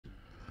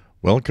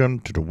Welcome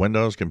to the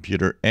Windows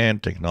Computer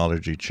and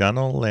Technology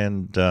channel,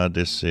 and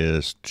this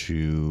is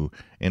to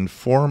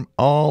inform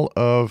all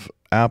of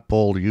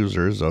Apple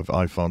users of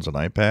iPhones and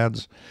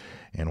iPads.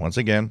 And once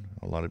again,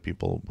 a lot of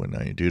people, when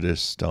I do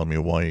this, tell me,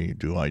 why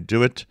do I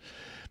do it?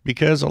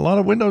 Because a lot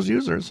of Windows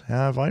users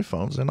have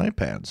iPhones and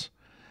iPads.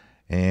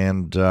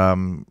 And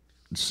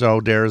so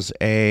there's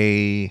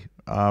a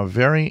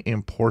very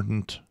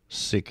important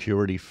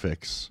security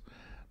fix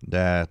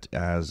that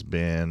has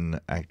been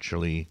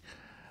actually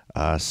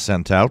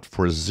sent out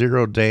for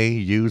 0-day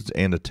use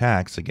and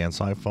attacks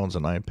against iPhones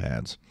and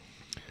iPads.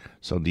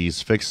 So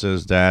these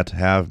fixes that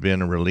have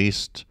been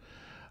released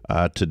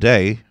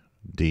today,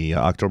 the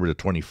October the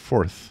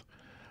 24th,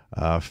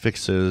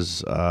 fixes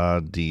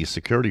the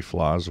security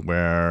flaws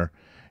where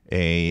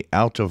a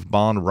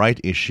out-of-bound write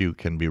issue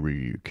can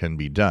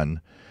be done,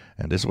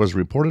 and this was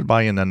reported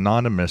by an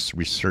anonymous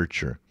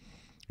researcher.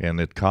 And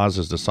it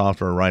causes the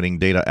software writing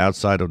data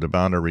outside of the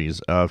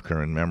boundaries of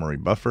current memory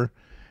buffer.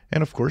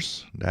 And of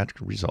course, that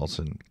results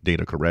in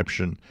data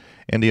corruption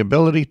and the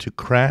ability to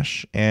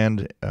crash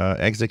and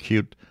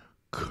execute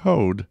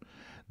code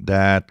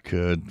that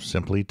could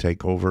simply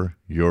take over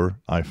your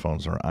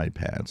iPhones or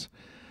iPads.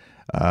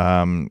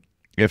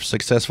 If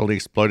successfully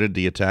exploited,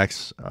 the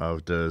attacks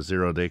of the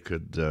 0-day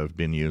could have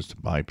been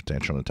used by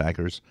potential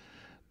attackers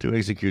to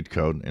execute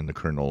code in the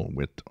kernel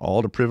with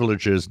all the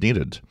privileges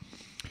needed.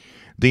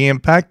 The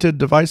impacted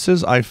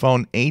devices: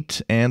 iPhone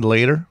 8 and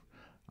later,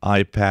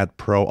 iPad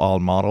Pro all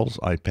models,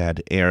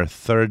 iPad Air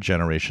 3rd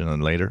generation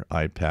and later,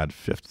 iPad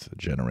 5th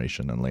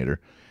generation and later,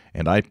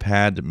 and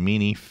iPad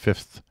Mini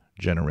 5th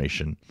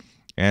generation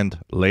and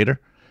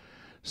later.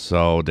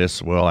 So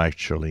this will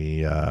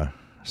actually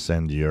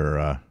send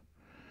your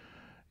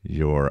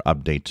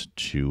update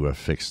to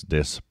fix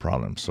this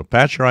problem. So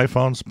patch your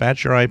iPhones,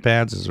 patch your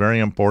iPads is very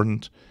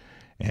important.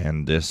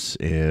 And this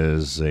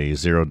is a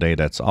 0-day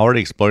that's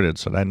already exploited.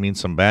 So that means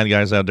some bad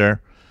guys out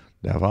there,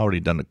 they have already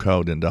done the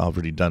code and they've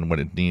already done what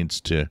it needs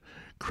to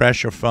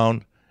crash your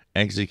phone,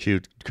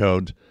 execute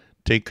code,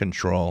 take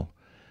control.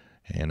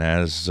 And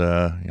as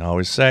you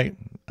always say,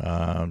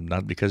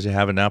 not because you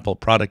have an Apple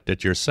product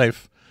that you're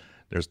safe.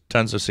 There's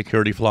tons of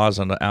security flaws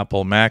on the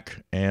Apple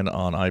Mac and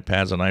on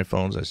iPads and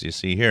iPhones, as you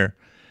see here.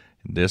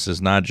 This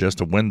is not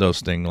just a Windows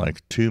thing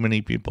like too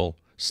many people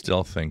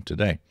still think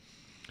today.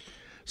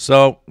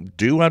 So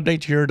do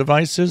update your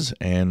devices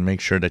and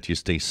make sure that you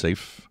stay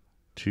safe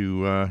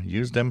to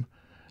use them,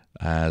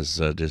 as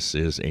this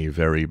is a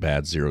very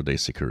bad 0-day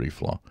security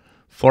flaw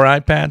for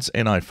iPads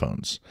and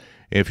iPhones.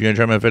 If you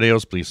enjoy my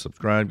videos, please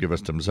subscribe, give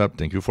us thumbs up.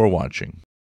 Thank you for watching.